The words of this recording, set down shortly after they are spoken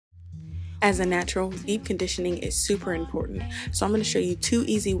As a natural, deep conditioning is super important. So I'm going to show you 2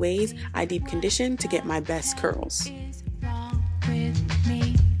 easy ways I deep condition to get my best curls.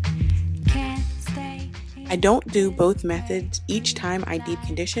 I don't do both methods each time I deep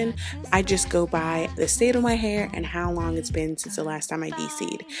condition. I just go by the state of my hair and how long it's been since the last time I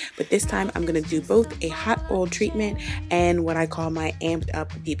DC'd. But this time I'm going to do both a hot oil treatment and what I call my amped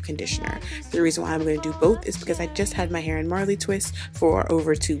up deep conditioner. The reason why I'm going to do both is because I just had my hair in Marley twist for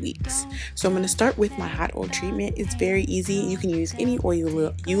over 2 weeks. So I'm going to start with my hot oil treatment. It's very easy. You can use any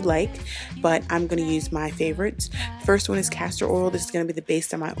oil you like, but I'm going to use my favorites. First one is castor oil. This is going to be the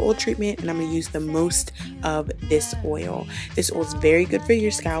base of my oil treatment, and I'm going to use the most of this oil. This oil is very good for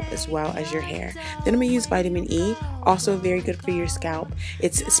your scalp as well as your hair. Then I'm going to use vitamin E, also very good for your scalp.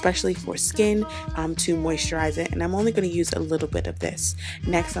 It's especially for skin to moisturize it, and I'm only going to use a little bit of this.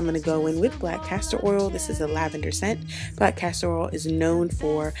 Next, I'm going to go in with black castor oil. This is a lavender scent. Black castor oil is known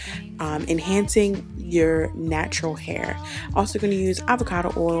for enhancing your natural hair. Also going to use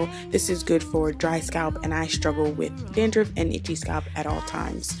avocado oil. This is good for dry scalp, and I struggle with dandruff and itchy scalp at all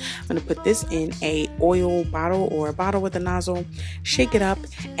times. I'm going to put this in a oil bottle or a bottle with a nozzle, shake it up,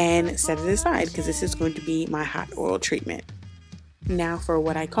 and set it aside because this is going to be my hot oil treatment. Now for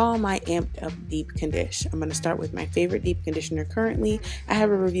what I call my amped up deep condition. I'm going to start with my favorite deep conditioner currently. I have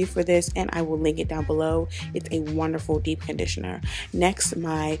a review for this and I will link it down below. It's a wonderful deep conditioner. Next,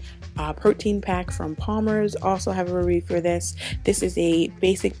 my protein pack from Palmer's. Also have a review for this. This is a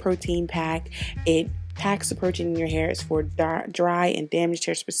basic protein pack. It packs the protein in your hair. It's for dry and damaged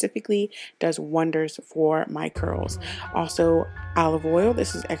hair specifically. Does wonders for my curls. Also olive oil.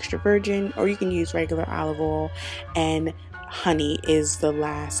 This is extra virgin, or you can use regular olive oil, and honey is the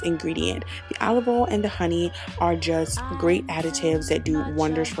last ingredient. The olive oil and the honey are just great additives that do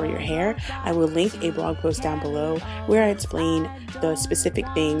wonders for your hair. I will link a blog post down below where I explain the specific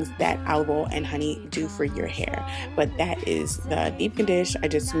things that olive oil and honey do for your hair. But that is the deep condition. I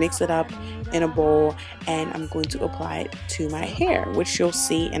just mix it up in a bowl and I'm going to apply it to my hair, which you'll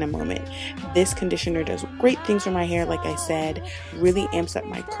see in a moment. This conditioner does great things for my hair, like I said, really amps up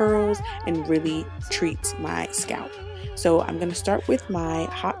my curls and really treats my scalp. So I'm going to start with my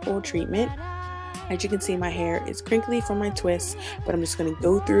hot oil treatment. As you can see, my hair is crinkly from my twists, but I'm just going to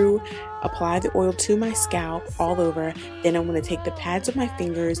go through, apply the oil to my scalp all over. Then I'm going to take the pads of my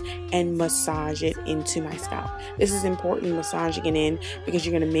fingers and massage it into my scalp. This is important, massaging it in, because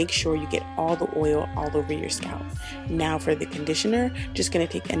you're going to make sure you get all the oil all over your scalp. Now for the conditioner, just going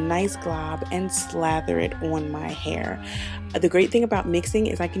to take a nice glob and slather it on my hair. The great thing about mixing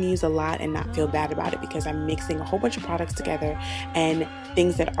is I can use a lot and not feel bad about it because I'm mixing a whole bunch of products together and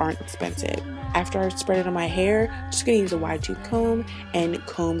things that aren't expensive. After I spread it on my hair, I'm just going to use a wide tooth comb and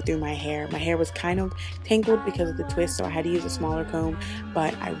comb through my hair. My hair was kind of tangled because of the twist, so I had to use a smaller comb,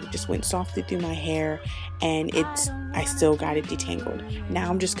 but I just went softly through my hair and I still got it detangled. Now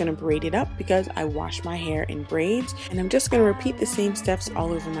I'm just going to braid it up because I wash my hair in braids, and I'm just going to repeat the same steps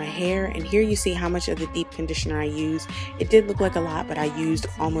all over my hair. And here you see how much of the deep conditioner I used. It did look like a lot, but I used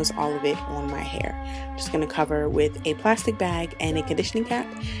almost all of it on my hair. Just going to cover with a plastic bag and a conditioning cap,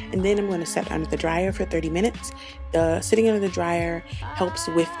 and then I'm going to set under the dryer for 30 minutes. The sitting under the dryer helps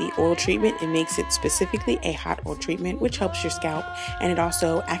with the oil treatment. It makes it specifically a hot oil treatment, which helps your scalp, and it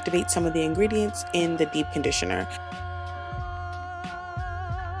also activates some of the ingredients in the deep conditioner.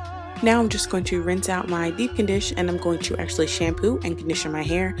 Now I'm just going to rinse out my deep condition, and I'm going to actually shampoo and condition my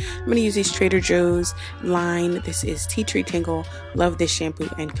hair. I'm going to use these Trader Joe's line. This is Tea Tree Tingle. Love this shampoo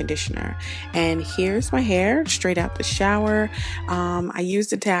and conditioner. And here's my hair straight out the shower. I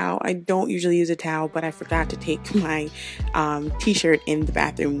used a towel. I don't usually use a towel, but I forgot to take my t-shirt in the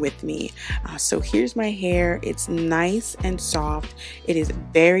bathroom with me. So here's my hair. It's nice and soft. It is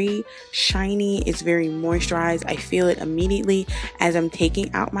very shiny. It's very moisturized. I feel it immediately as I'm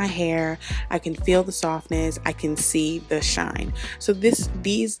taking out my hair. I can feel the softness. I can see the shine. So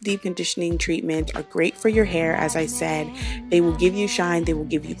these deep conditioning treatments are great for your hair. As I said, they will give you shine. They will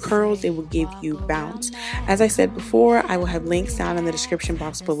give you curls. They will give you bounce. As I said before, I will have links down in the description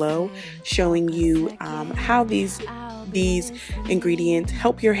box below showing you how these ingredients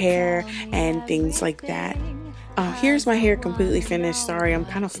help your hair and things like that. Here's my hair completely finished. Sorry, I'm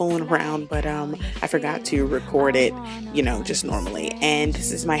kind of fooling around, but I forgot to record it, just normally. And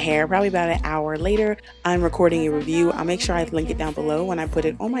this is my hair probably about an hour later. I'm recording a review. I'll make sure I link it down below when I put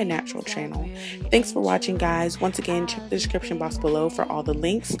it on my natural channel. Thanks for watching, guys. Once again, check the description box below for all the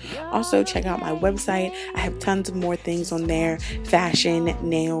links. Also, check out my website. I have tons of more things on there. Fashion,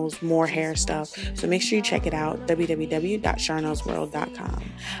 nails, more hair stuff. So make sure you check it out, www.charnelsworld.com.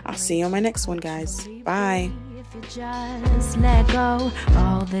 I'll see you on my next one, guys. Bye. If you just let go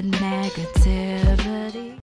all the negativity,